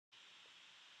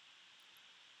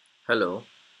Hello,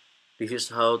 this is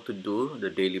how to do the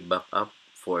daily backup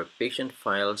for Patient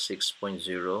File 6.0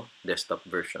 desktop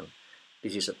version.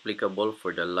 This is applicable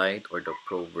for the Lite or the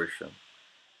Pro version.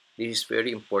 This is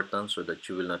very important so that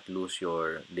you will not lose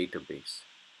your database.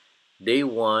 Day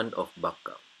 1 of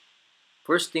backup.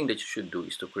 First thing that you should do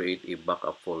is to create a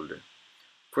backup folder.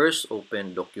 First,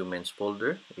 open Documents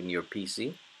folder in your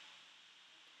PC.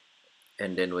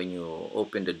 And then when you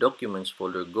open the Documents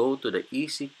folder, go to the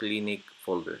Easy Clinic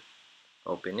folder.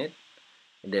 Open it.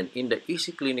 And then in the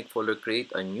Easy Clinic folder,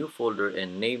 create a new folder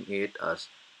and name it as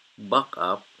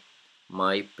Backup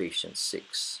My Patient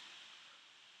 6.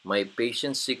 My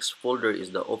Patient 6 folder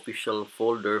is the official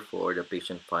folder for the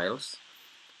patient files.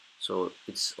 So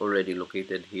it's already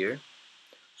located here.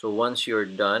 So once you're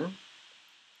done,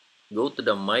 go to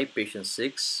the My Patient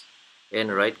 6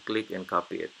 and right click and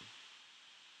copy it.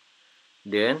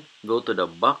 Then go to the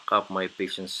Backup My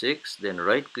Patient 6, then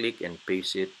right click and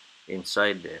paste it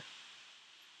inside there.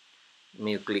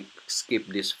 You click skip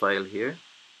this file here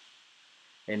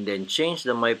and then change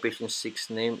the My Patient 6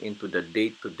 name into the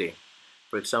date today.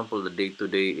 For example, the date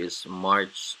today is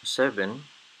March 7,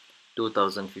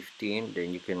 2015.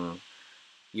 Then you can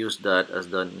use that as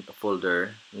the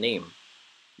folder name.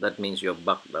 That means you have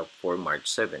backed up for March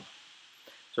 7.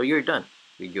 So you're done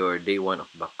with your day 1 of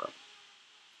backup.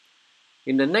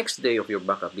 In the next day of your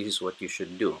backup, this is what you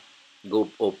should do.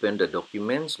 Go open the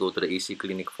documents, go to the Easy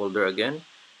Clinic folder again.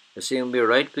 The same way,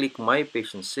 right click My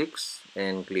Patient 6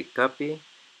 and click copy,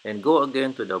 and go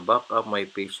again to the Backup My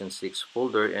Patient 6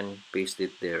 folder and paste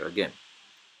it there again.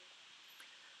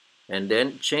 And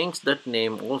then change that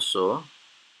name also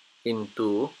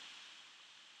into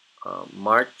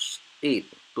March 8,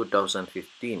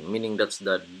 2015, meaning that's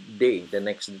the day, the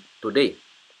next today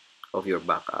of your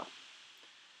backup.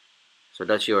 So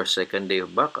that's your second day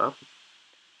of backup.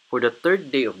 For the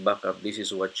third day of backup, this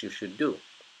is what you should do.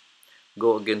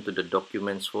 Go again to the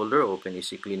Documents folder, open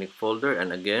Easy Clinic folder,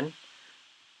 and again,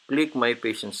 click My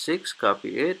Patient 6,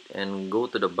 copy it, and go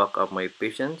to the Backup My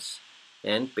Patients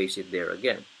and paste it there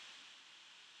again.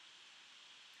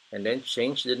 And then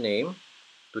change the name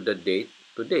to the date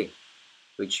today,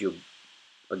 which you,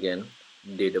 again,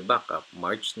 did a backup,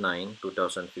 March 9,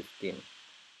 2015.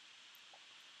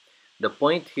 The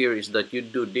point here is that you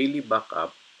do daily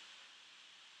backup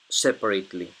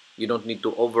separately. You don't need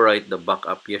to overwrite the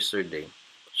backup yesterday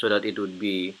so that it would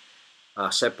be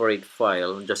a separate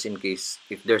file just in case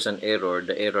if there's an error,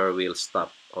 the error will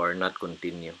stop or not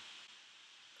continue.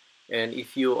 And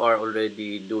if you are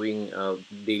already doing a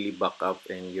daily backup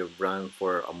and you've run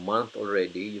for a month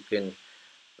already, you can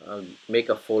make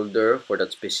a folder for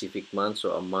that specific month.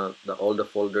 So a month, all the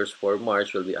folders for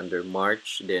March will be under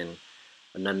March. Then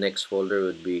the next folder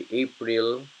would be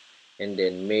April, and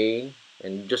then May,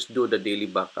 and just do the daily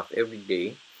backup every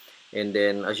day. And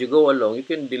then as you go along, you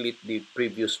can delete the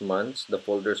previous months, the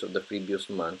folders of the previous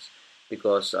months,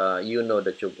 because you know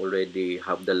that you already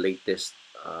have the latest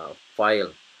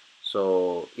file.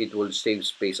 So it will save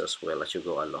space as well as you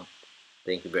go along.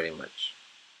 Thank you very much.